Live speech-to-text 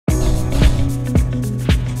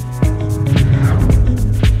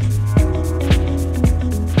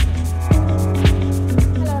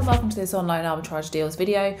to this online arbitrage deals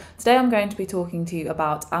video. Today I'm going to be talking to you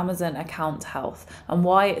about Amazon account health and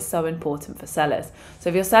why it's so important for sellers. So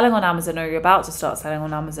if you're selling on Amazon or you're about to start selling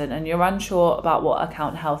on Amazon and you're unsure about what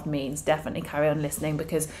account health means, definitely carry on listening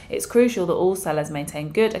because it's crucial that all sellers maintain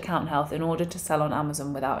good account health in order to sell on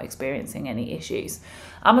Amazon without experiencing any issues.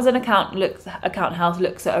 Amazon account health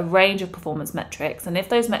looks at a range of performance metrics, and if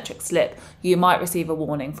those metrics slip, you might receive a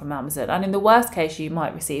warning from Amazon, and in the worst case, you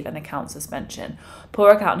might receive an account suspension.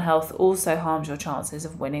 Poor account health also harms your chances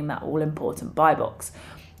of winning that all-important buy box.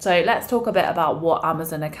 So let's talk a bit about what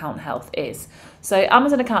Amazon account health is. So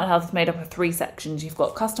Amazon account health is made up of three sections. You've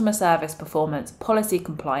got customer service performance, policy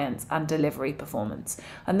compliance, and delivery performance.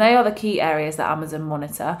 And they are the key areas that Amazon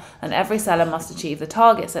monitor, and every seller must achieve the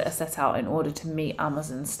targets that are set out in order to meet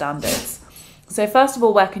Amazon's standards. So first of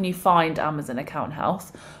all, where can you find Amazon account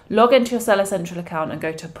health? Log into your Seller Central account and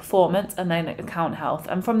go to performance and then account health.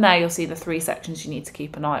 And from there, you'll see the three sections you need to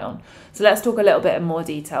keep an eye on. So let's talk a little bit in more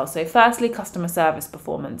detail. So firstly, customer service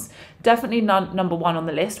performance. Definitely number one on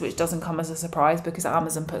the list, which doesn't come as a surprise because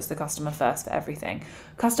Amazon puts the customer first for everything.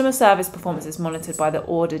 Customer service performance is monitored by the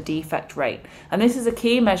order defect rate. And this is a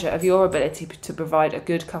key measure of your ability to provide a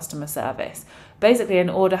good customer service. Basically, an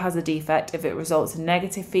order has a defect if it results in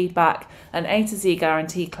negative feedback, an A to Z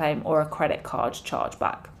guarantee claim, or a credit card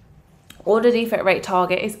chargeback. Order defect rate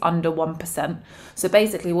target is under 1%. So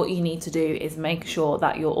basically what you need to do is make sure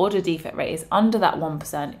that your order defect rate is under that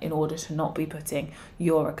 1% in order to not be putting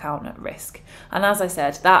your account at risk. And as I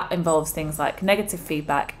said, that involves things like negative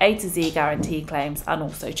feedback, A to Z guarantee claims, and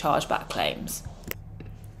also chargeback claims.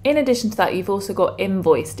 In addition to that, you've also got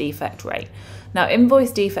invoice defect rate. Now,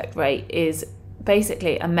 invoice defect rate is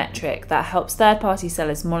basically a metric that helps third-party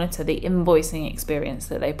sellers monitor the invoicing experience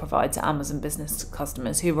that they provide to Amazon business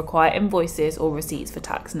customers who require invoices or receipts for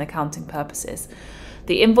tax and accounting purposes.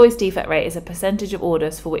 The invoice defect rate is a percentage of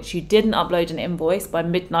orders for which you didn't upload an invoice by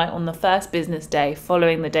midnight on the first business day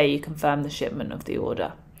following the day you confirmed the shipment of the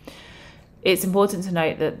order. It's important to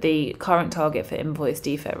note that the current target for invoice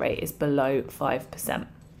defect rate is below 5%.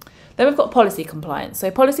 Then we've got policy compliance. So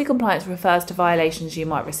policy compliance refers to violations you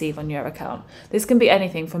might receive on your account. This can be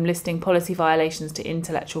anything from listing policy violations to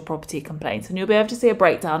intellectual property complaints, and you'll be able to see a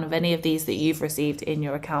breakdown of any of these that you've received in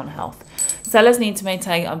your account health. Sellers need to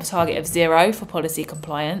maintain a target of 0 for policy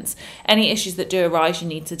compliance. Any issues that do arise you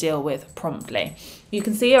need to deal with promptly. You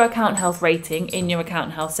can see your account health rating in your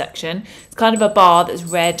account health section. It's kind of a bar that's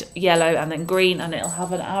red, yellow, and then green, and it'll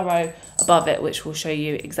have an arrow above it which will show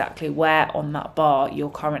you exactly where on that bar your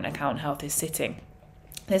current account health is sitting.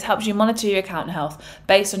 This helps you monitor your account health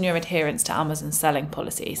based on your adherence to Amazon's selling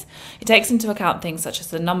policies. It takes into account things such as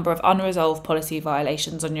the number of unresolved policy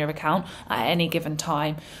violations on your account at any given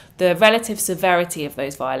time, the relative severity of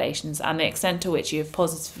those violations, and the extent to which you have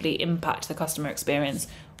positively impacted the customer experience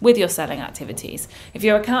with your selling activities. If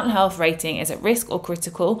your account health rating is at risk or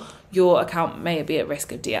critical, your account may be at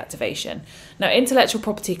risk of deactivation. Now, intellectual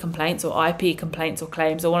property complaints or IP complaints or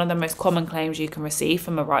claims are one of the most common claims you can receive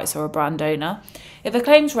from a rights or a brand owner. If a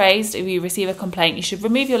claim's raised, if you receive a complaint, you should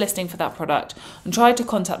remove your listing for that product and try to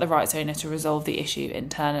contact the rights owner to resolve the issue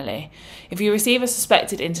internally. If you receive a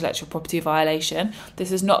suspected intellectual property violation,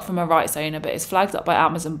 this is not from a rights owner but is flagged up by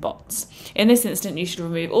Amazon bots. In this instance, you should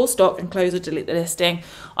remove all stock and close or delete the listing.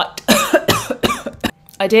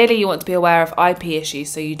 Ideally, you want to be aware of IP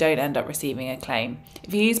issues so you don't end up receiving a claim.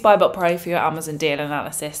 If you use BuyBot Pro for your Amazon deal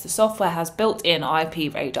analysis, the software has built-in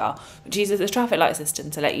IP radar, which uses a traffic light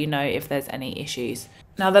system to let you know if there's any issues.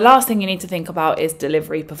 Now, the last thing you need to think about is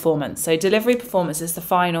delivery performance. So delivery performance is the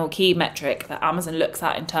final key metric that Amazon looks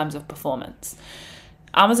at in terms of performance.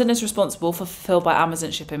 Amazon is responsible for fulfilled by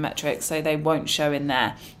Amazon shipping metrics, so they won't show in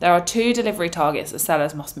there. There are 2 delivery targets that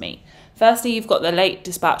sellers must meet. Firstly, you've got the late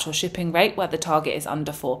dispatch or shipping rate, where the target is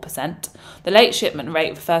under 4%. The late shipment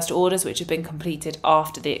rate refers to orders which have been completed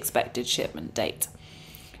after the expected shipment date.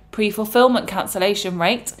 Pre-fulfillment cancellation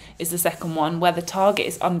rate is the second one, where the target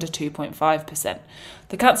is under 2.5%.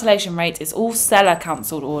 The cancellation rate is all seller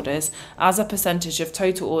cancelled orders as a percentage of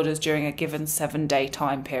total orders during a given 7-day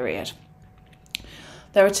time period.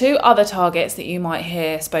 There are 2 other targets that you might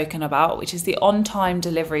hear spoken about, which is the on-time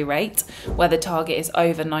delivery rate, where the target is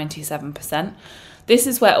over 97%. This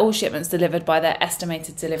is where all shipments delivered by their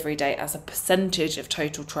estimated delivery date as a percentage of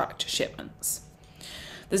total tracked shipments.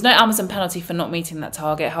 There's no Amazon penalty for not meeting that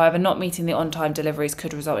target. However, not meeting the on-time deliveries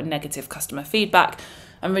could result in negative customer feedback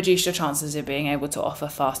and reduce your chances of being able to offer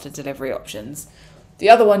faster delivery options. The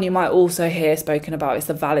other one you might also hear spoken about is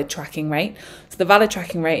the valid tracking rate. So the valid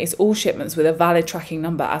tracking rate is all shipments with a valid tracking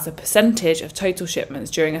number as a percentage of total shipments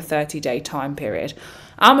during a 30-day time period.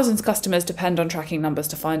 Amazon's customers depend on tracking numbers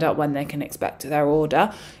to find out when they can expect their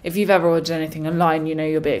order. If you've ever ordered anything online, you know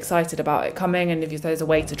you'll be excited about it coming, and if there's a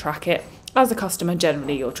way to track it, as a customer,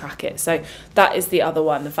 generally you'll track it. So that is the other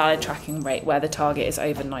one, the valid tracking rate, where the target is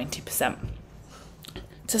over 90%.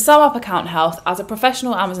 To sum up account health, as a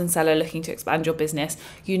professional Amazon seller looking to expand your business,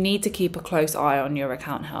 you need to keep a close eye on your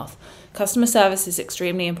account health. Customer service is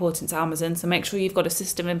extremely important to Amazon, so make sure you've got a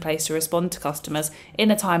system in place to respond to customers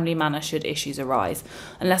in a timely manner should issues arise.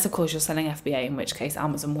 Unless, of course, you're selling FBA, in which case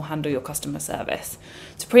Amazon will handle your customer service.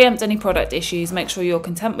 To preempt any product issues, make sure you're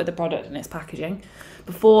content with the product and its packaging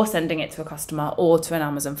before sending it to a customer or to an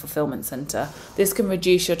Amazon fulfillment centre. This can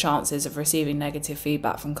reduce your chances of receiving negative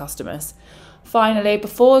feedback from customers. Finally,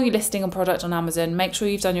 before you're listing a product on Amazon, make sure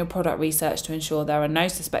you've done your product research to ensure there are no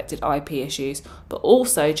suspected IP issues, but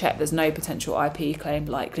also check there's no potential IP claim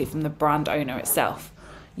likely from the brand owner itself.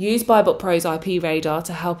 Use BuyBot Pro's IP radar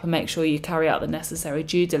to help and make sure you carry out the necessary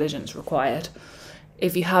due diligence required.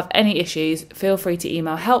 If you have any issues, feel free to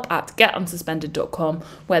email help@getunsuspended.com,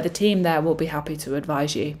 where the team there will be happy to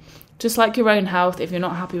advise you. Just like your own health, if you're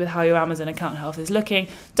not happy with how your Amazon account health is looking,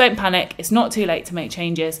 don't panic, it's not too late to make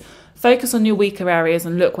changes. Focus on your weaker areas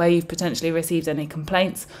and look where you've potentially received any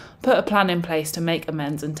complaints. Put a plan in place to make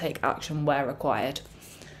amends and take action where required.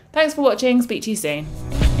 Thanks for watching, speak to you soon.